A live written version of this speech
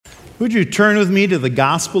Would you turn with me to the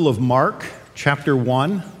Gospel of Mark, chapter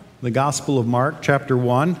 1? The Gospel of Mark, chapter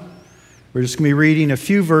 1. We're just going to be reading a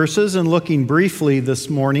few verses and looking briefly this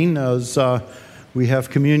morning as we have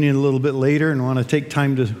communion a little bit later and want to take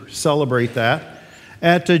time to celebrate that.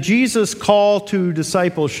 At Jesus' call to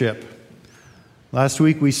discipleship. Last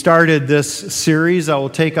week we started this series that will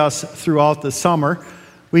take us throughout the summer.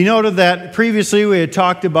 We noted that previously we had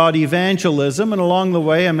talked about evangelism, and along the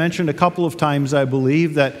way I mentioned a couple of times, I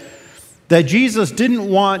believe, that Jesus didn't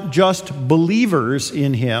want just believers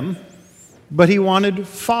in him, but he wanted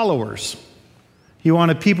followers. He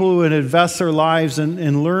wanted people who would invest their lives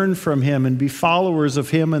and learn from him and be followers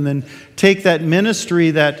of him, and then take that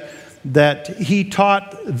ministry that he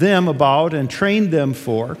taught them about and trained them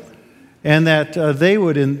for, and that they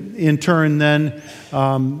would in turn then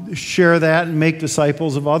share that and make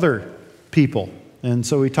disciples of other people. And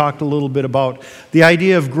so we talked a little bit about the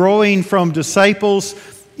idea of growing from disciples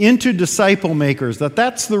into disciple makers,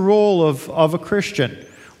 that's the role of a Christian.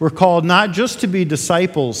 We're called not just to be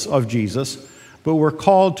disciples of Jesus, but we're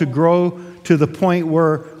called to grow to the point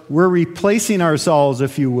where we're replacing ourselves,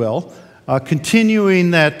 if you will,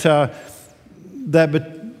 continuing that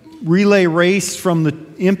relay race from the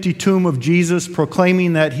empty tomb of Jesus,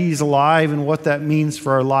 proclaiming that he's alive and what that means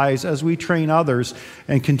for our lives as we train others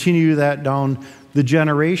and continue that down the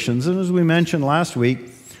generations. And as we mentioned last week,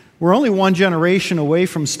 we're only one generation away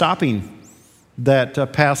from stopping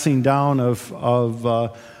that passing down of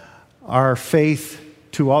our faith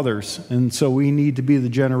to others. And so we need to be the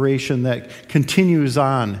generation that continues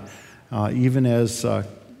on. Even as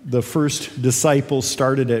the first disciples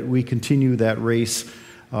started it, we continue that race,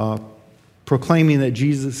 proclaiming that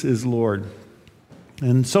Jesus is Lord.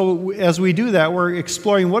 And so as we do that, we're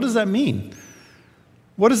exploring, what does that mean?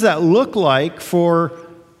 What does that look like for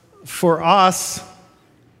us?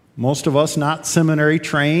 Most of us not seminary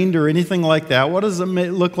trained or anything like that. What does it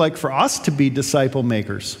look like for us to be disciple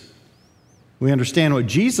makers? We understand what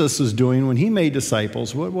Jesus is doing when he made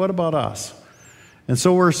disciples. What about us? And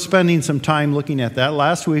so we're spending some time looking at that.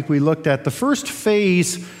 Last week we looked at the first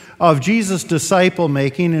phase of Jesus' disciple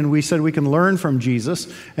making, and we said we can learn from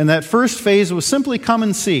Jesus. And that first phase was simply come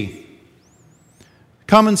and see.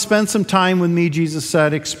 Come and spend some time with me, Jesus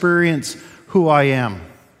said, experience who I am.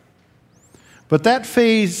 But that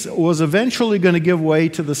phase was eventually going to give way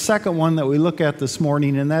to the second one that we look at this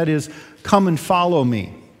morning, and that is, come and follow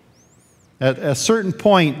me. At a certain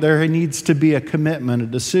point, there needs to be a commitment, a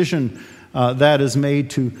decision that is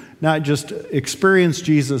made to not just experience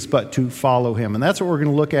Jesus, but to follow him. And that's what we're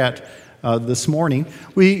going to look at this morning.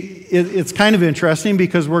 It's kind of interesting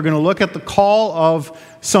because we're going to look at the call of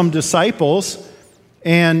some disciples.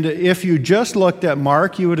 And if you just looked at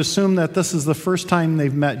Mark, you would assume that this is the first time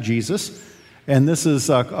they've met Jesus. And this is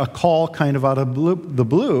a call kind of out of the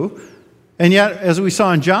blue. And yet, as we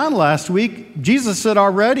saw in John last week, Jesus had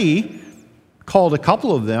already called a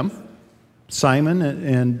couple of them, Simon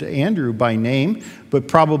and Andrew by name, but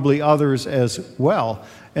probably others as well.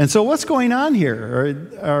 And so what's going on here?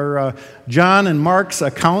 Are John and Mark's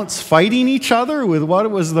accounts fighting each other with what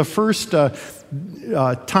was the first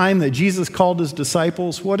time that Jesus called his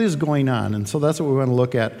disciples? What is going on? And so that's what we want to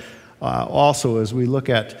look at also as we look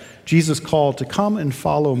at Jesus' call to come and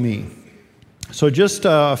follow me. So just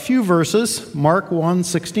a few verses, Mark 1,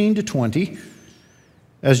 16 to 20.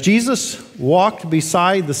 As Jesus walked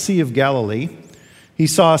beside the Sea of Galilee, he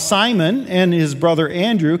saw Simon and his brother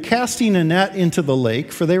Andrew casting a net into the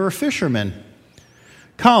lake, for they were fishermen.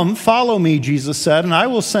 Come, follow me, Jesus said, and I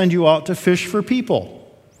will send you out to fish for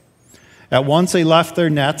people. At once they left their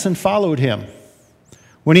nets and followed him.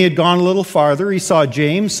 When he had gone a little farther, he saw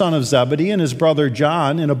James, son of Zebedee, and his brother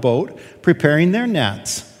John in a boat preparing their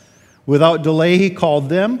nets. Without delay he called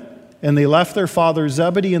them, and they left their father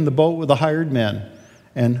Zebedee in the boat with the hired men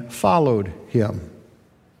and followed him.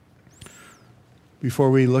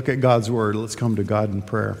 Before we look at God's word, let's come to God in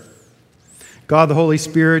prayer. God, the Holy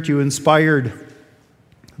Spirit, you inspired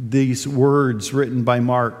these words written by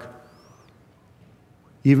Mark,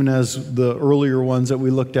 even as the earlier ones that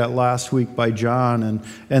we looked at last week by John,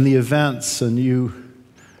 and the events, and you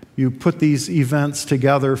put these events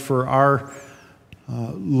together for our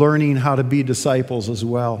learning how to be disciples as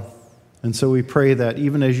well. And so we pray that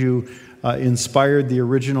even as you inspired the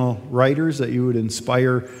original writers, that you would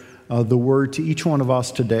inspire the word to each one of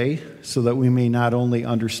us today, so that we may not only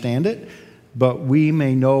understand it, but we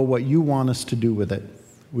may know what you want us to do with it.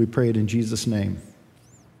 We pray it in Jesus' name.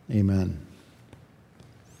 Amen.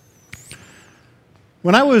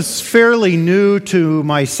 When I was fairly new to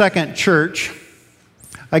my second church,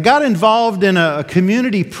 I got involved in a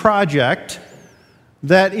community project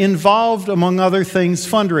that involved, among other things,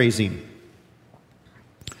 fundraising.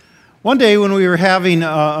 One day when we were having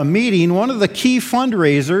a meeting, one of the key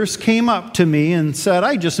fundraisers came up to me and said,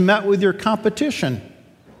 "I just met with your competition."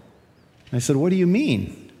 I said, "What do you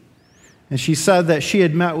mean?" And she said that she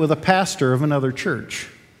had met with a pastor of another church.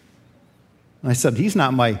 And I said, "He's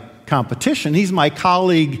not my competition. He's my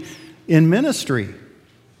colleague in ministry."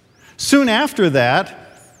 Soon after that,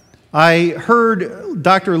 I heard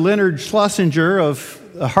Dr. Leonard Schlesinger of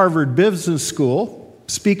the Harvard Business School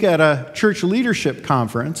speak at a church leadership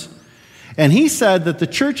conference, and he said that the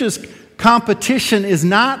church's competition is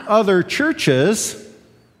not other churches,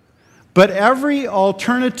 but every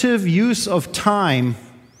alternative use of time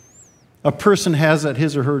a person has at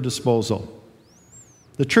his or her disposal.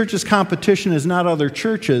 The church's competition is not other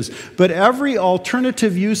churches, but every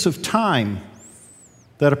alternative use of time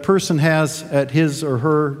that a person has at his or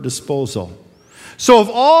her disposal. So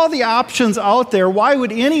of all the options out there, why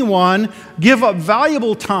would anyone give up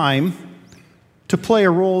valuable time to play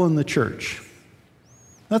a role in the church?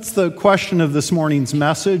 That's the question of this morning's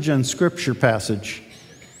message and scripture passage.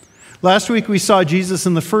 Last week we saw Jesus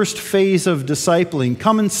in the first phase of discipling.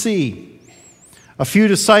 Come and see. A few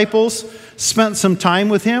disciples spent some time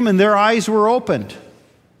with him and their eyes were opened.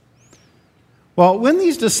 Well, when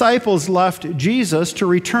these disciples left Jesus to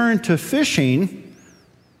return to fishing,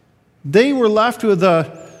 they were left with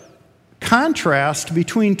a contrast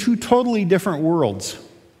between two totally different worlds.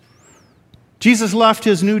 Jesus left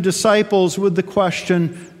his new disciples with the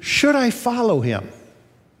question, should I follow him?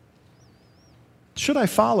 Should I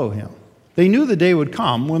follow him? They knew the day would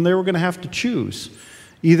come when they were going to have to choose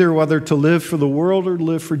either whether to live for the world or to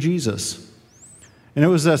live for Jesus. And it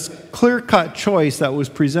was this clear-cut choice that was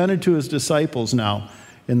presented to his disciples now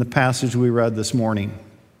in the passage we read this morning.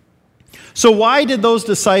 So why did those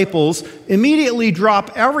disciples immediately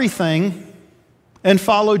drop everything and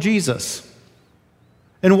follow Jesus?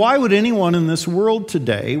 And why would anyone in this world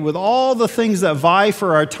today, with all the things that vie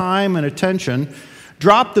for our time and attention,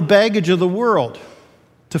 drop the baggage of the world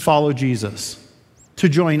to follow Jesus, to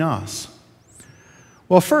join us?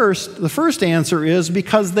 Well, the first answer is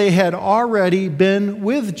because they had already been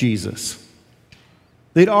with Jesus.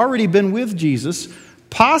 They'd already been with Jesus,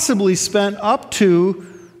 possibly spent up to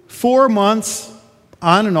 4 months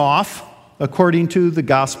on and off, according to the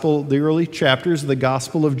gospel, the early chapters of the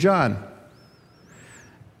Gospel of John.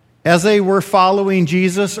 As they were following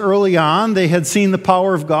Jesus early on, they had seen the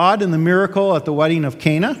power of God in the miracle at the wedding of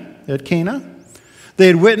Cana. They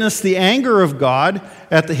had witnessed the anger of God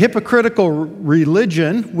at the hypocritical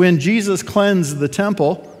religion when Jesus cleansed the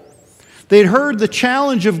temple. They'd heard the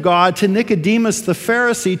challenge of God to Nicodemus the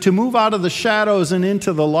Pharisee to move out of the shadows and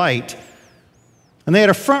into the light. And they had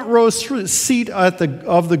a front row seat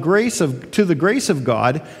to the grace of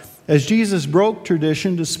God as Jesus broke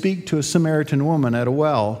tradition to speak to a Samaritan woman at a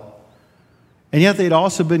well. And yet they'd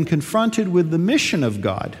also been confronted with the mission of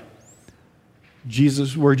God,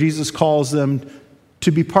 where Jesus calls them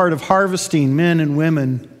to be part of harvesting men and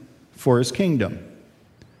women for his kingdom.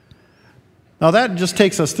 Now that just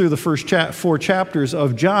takes us through the first 4 chapters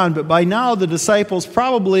of John, but by now the disciples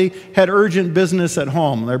probably had urgent business at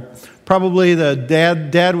home. The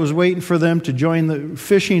dad was waiting for them to join the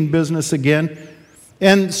fishing business again.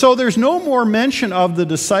 And so there's no more mention of the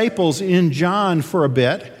disciples in John for a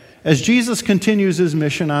bit as Jesus continues his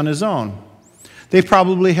mission on his own. They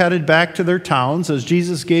probably headed back to their towns as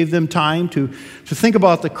Jesus gave them time to think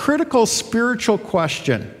about the critical spiritual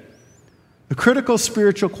question. The critical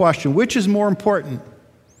spiritual question, which is more important?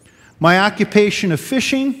 My occupation of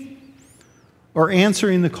fishing or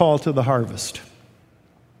answering the call to the harvest?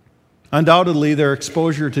 Undoubtedly, their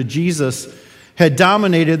exposure to Jesus had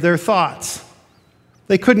dominated their thoughts.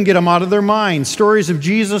 They couldn't get them out of their minds. Stories of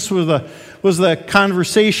Jesus was the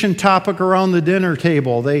conversation topic around the dinner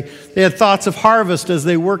table. They had thoughts of harvest as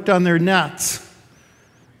they worked on their nets.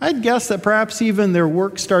 I'd guess that perhaps even their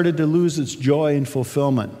work started to lose its joy and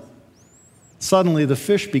fulfillment. Suddenly, the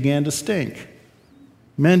fish began to stink.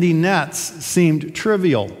 Mending nets seemed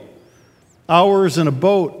trivial. Hours in a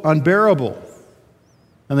boat unbearable.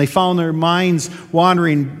 And they found their minds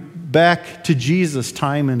wandering back to Jesus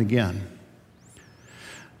time and again.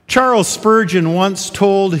 Charles Spurgeon once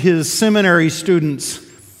told his seminary students,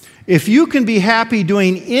 if you can be happy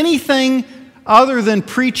doing anything other than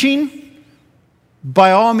preaching,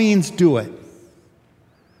 by all means do it.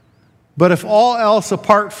 But if all else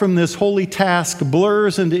apart from this holy task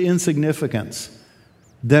blurs into insignificance,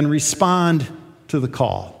 then respond to the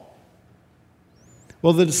call.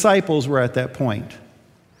 Well, the disciples were at that point.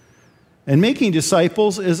 And making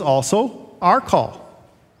disciples is also our call.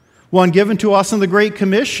 One given to us in the Great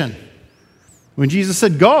Commission. When Jesus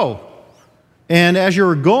said, "Go, and as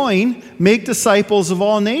you're going, make disciples of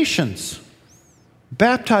all nations,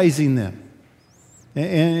 baptizing them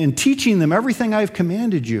and teaching them everything I've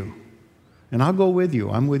commanded you, and I'll go with you.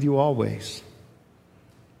 I'm with you always."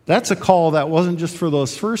 That's a call that wasn't just for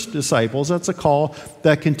those first disciples. That's a call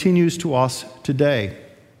that continues to us today.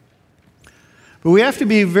 But we have to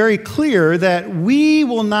be very clear that we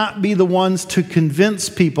will not be the ones to convince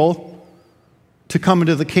people to come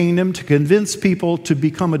into the kingdom, to convince people to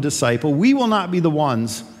become a disciple. We will not be the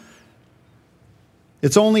ones.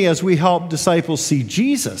 It's only as we help disciples see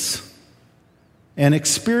Jesus and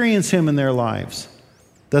experience Him in their lives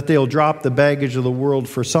that they'll drop the baggage of the world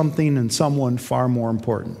for something and someone far more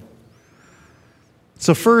important.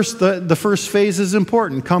 So first, the first phase is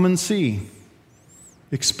important. Come and see.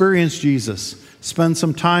 Experience Jesus. Spend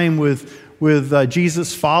some time with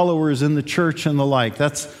Jesus' followers in the church and the like.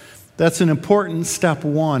 That's an important step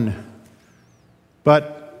one.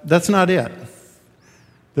 But that's not it.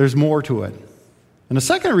 There's more to it. And the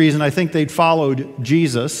second reason I think they'd followed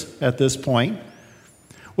Jesus at this point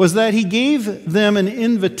was that He gave them an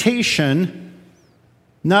invitation,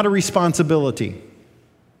 not a responsibility.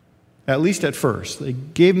 At least at first. They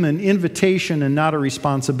gave them an invitation and not a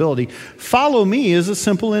responsibility. Follow me is a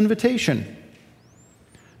simple invitation.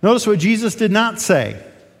 Notice what Jesus did not say,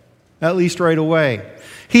 at least right away.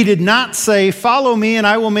 He did not say, "Follow me and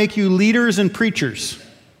I will make you leaders and preachers."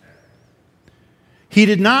 He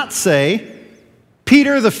did not say,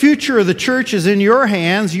 "Peter, the future of the church is in your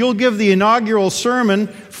hands. You'll give the inaugural sermon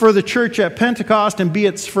for the church at Pentecost and be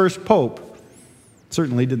its first pope."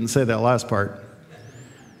 Certainly didn't say that last part.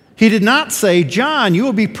 He did not say, "John, you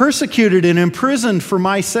will be persecuted and imprisoned for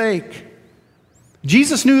my sake."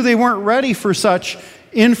 Jesus knew they weren't ready for such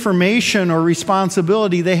information or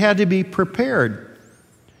responsibility. They had to be prepared.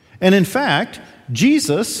 And in fact,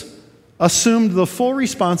 Jesus assumed the full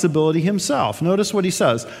responsibility Himself. Notice what He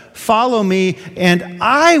says, "Follow me and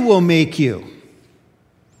I will make you."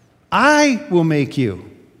 I will make you.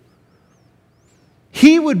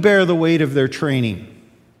 He would bear the weight of their training.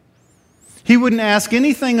 He wouldn't ask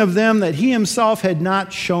anything of them that He Himself had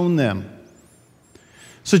not shown them.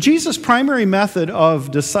 So Jesus' primary method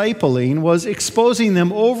of discipling was exposing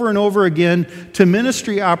them over and over again to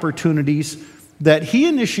ministry opportunities that He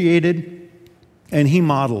initiated and He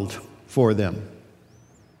modeled for them.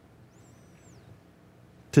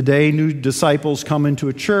 Today, new disciples come into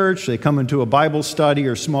a church, they come into a Bible study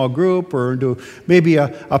or small group or into maybe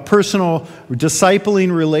a personal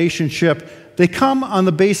discipling relationship. They come on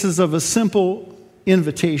the basis of a simple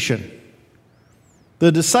invitation.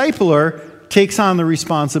 The discipler takes on the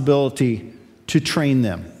responsibility to train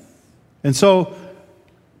them. And so,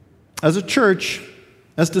 as a church,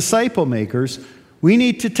 as disciple makers, we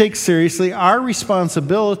need to take seriously our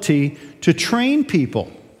responsibility to train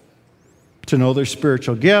people to know their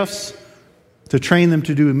spiritual gifts, to train them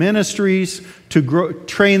to do ministries,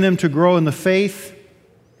 train them to grow in the faith.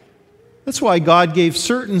 That's why God gave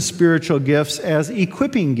certain spiritual gifts as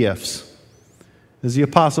equipping gifts. As the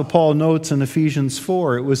Apostle Paul notes in Ephesians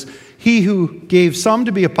 4, it was He who gave some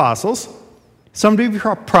to be apostles, some to be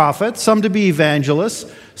prophets, some to be evangelists,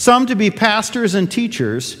 some to be pastors and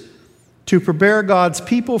teachers, to prepare God's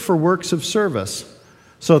people for works of service,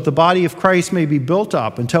 so that the body of Christ may be built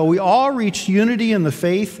up until we all reach unity in the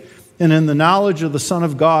faith and in the knowledge of the Son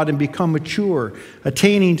of God and become mature,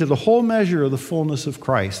 attaining to the whole measure of the fullness of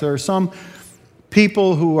Christ. There are some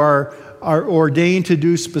people who are ordained to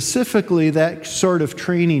do specifically that sort of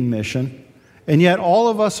training mission, and yet all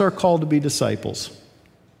of us are called to be disciples.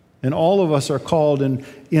 And all of us are called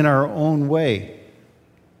in our own way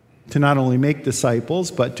to not only make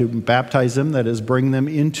disciples, but to baptize them, that is, bring them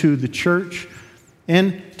into the church,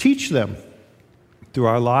 and teach them through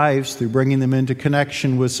our lives, through bringing them into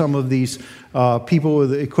connection with some of these people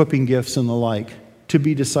with equipping gifts and the like, to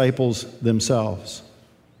be disciples themselves.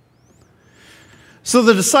 So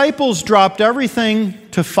the disciples dropped everything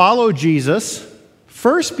to follow Jesus,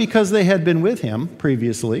 first because they had been with Him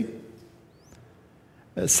previously.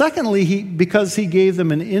 Secondly, because He gave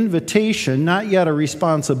them an invitation, not yet a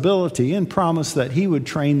responsibility, and promised that He would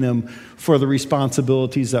train them for the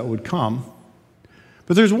responsibilities that would come.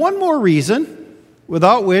 But there's one more reason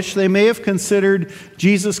without which they may have considered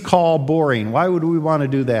Jesus' call boring. Why would we want to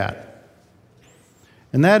do that?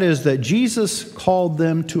 And that is that Jesus called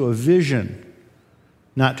them to a vision,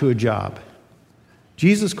 not to a job.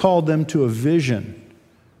 Jesus called them to a vision,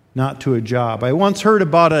 not to a job. I once heard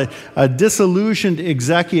about a disillusioned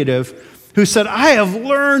executive who said, "I have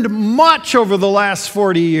learned much over the last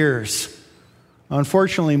 40 years.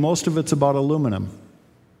 Unfortunately, most of it's about aluminum.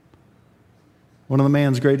 One of the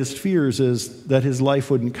man's greatest fears is that his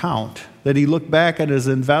life wouldn't count, that he looked back at his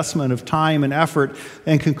investment of time and effort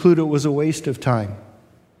and conclude it was a waste of time.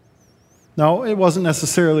 No, it wasn't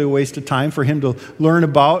necessarily a waste of time for him to learn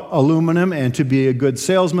about aluminum and to be a good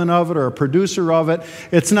salesman of it or a producer of it.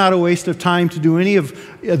 It's not a waste of time to do any of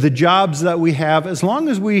the jobs that we have, as long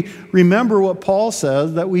as we remember what Paul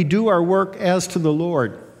says, that we do our work as to the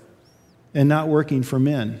Lord and not working for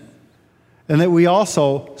men. And that we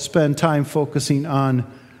also spend time focusing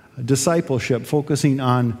on discipleship, focusing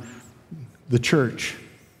on the church.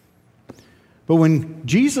 But when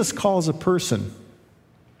Jesus calls a person,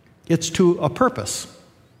 it's to a purpose,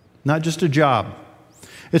 not just a job.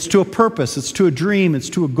 It's to a purpose, it's to a dream, it's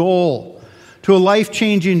to a goal, to a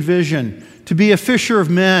life-changing vision, to be a fisher of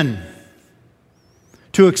men,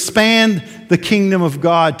 to expand the kingdom of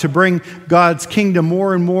God, to bring God's kingdom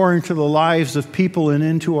more and more into the lives of people and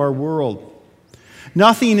into our world.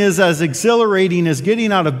 Nothing is as exhilarating as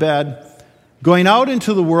getting out of bed, going out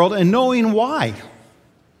into the world, and knowing why.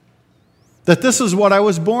 That this is what I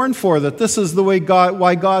was born for, that this is the way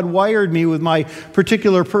why God wired me with my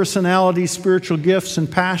particular personality, spiritual gifts, and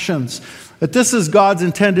passions. That this is God's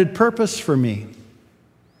intended purpose for me.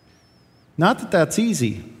 Not that that's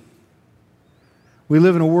easy. We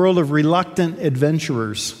live in a world of reluctant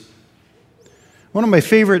adventurers. One of my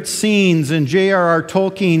favorite scenes in J.R.R.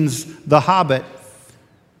 Tolkien's The Hobbit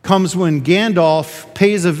comes when Gandalf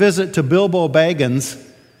pays a visit to Bilbo Baggins,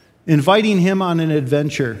 inviting him on an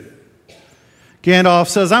adventure. Gandalf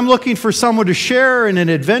says, "I'm looking for someone to share in an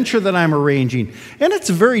adventure that I'm arranging, and it's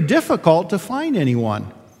very difficult to find anyone."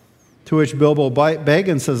 To which Bilbo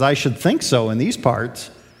Baggins says, "I should think so in these parts.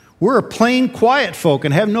 We're a plain, quiet folk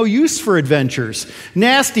and have no use for adventures.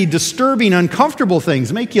 Nasty, disturbing, uncomfortable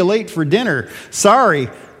things make you late for dinner. Sorry,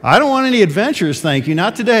 I don't want any adventures, thank you.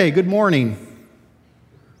 Not today. Good morning."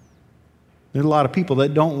 There's a lot of people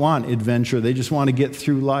that don't want adventure. They just want to get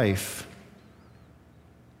through life.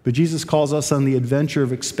 But Jesus calls us on the adventure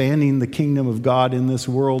of expanding the kingdom of God in this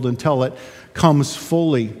world until it comes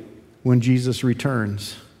fully when Jesus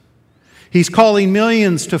returns. He's calling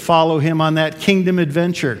millions to follow him on that kingdom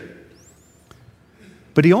adventure.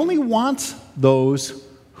 But he only wants those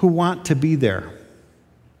who want to be there.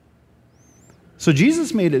 So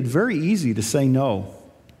Jesus made it very easy to say no,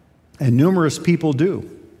 and numerous people do.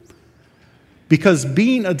 Because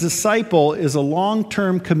being a disciple is a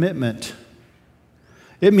long-term commitment.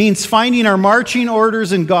 It means finding our marching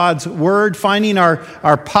orders in God's Word, finding our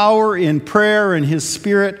power in prayer and His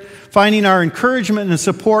Spirit, finding our encouragement and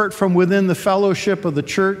support from within the fellowship of the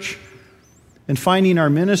church, and finding our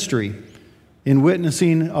ministry in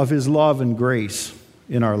witnessing of His love and grace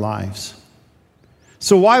in our lives.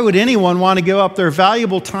 So why would anyone want to give up their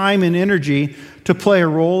valuable time and energy to play a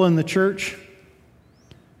role in the church?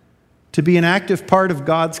 To be an active part of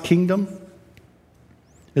God's kingdom?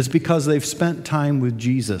 Is because they've spent time with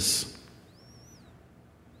Jesus.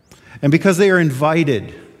 And because they are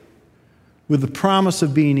invited with the promise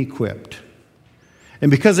of being equipped.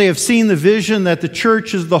 And because they have seen the vision that the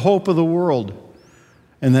church is the hope of the world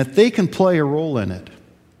and that they can play a role in it,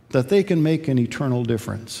 that they can make an eternal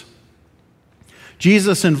difference.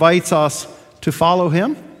 Jesus invites us to follow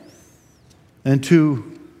him and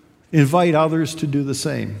to invite others to do the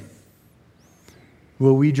same.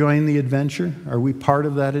 Will we join the adventure? Are we part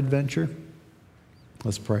of that adventure?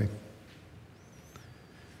 Let's pray.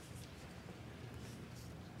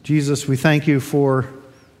 Jesus, we thank you for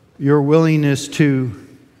your willingness to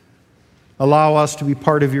allow us to be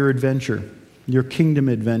part of your adventure, your kingdom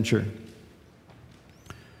adventure.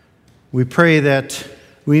 We pray that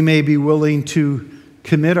we may be willing to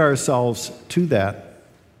commit ourselves to that.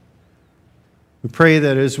 We pray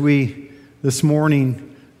that as we this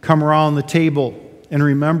morning come around the table and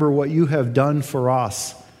remember what you have done for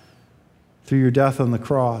us through your death on the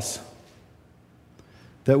cross,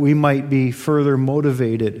 that we might be further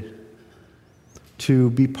motivated to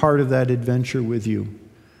be part of that adventure with you,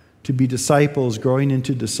 to be disciples growing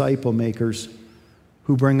into disciple makers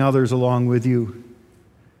who bring others along with you,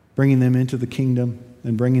 bringing them into the kingdom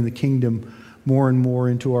and bringing the kingdom more and more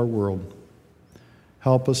into our world.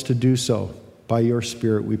 Help us to do so by your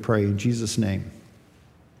Spirit, we pray. In Jesus' name,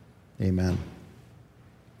 amen.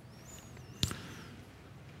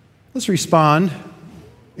 Let's respond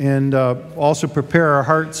and also prepare our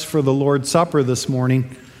hearts for the Lord's Supper this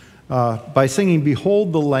morning by singing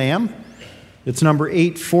Behold the Lamb. It's number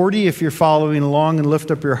 840 if you're following along, and lift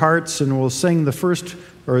up your hearts, and we'll sing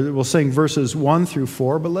we'll sing verses 1 through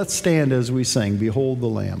 4, but let's stand as we sing Behold the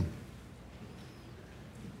Lamb.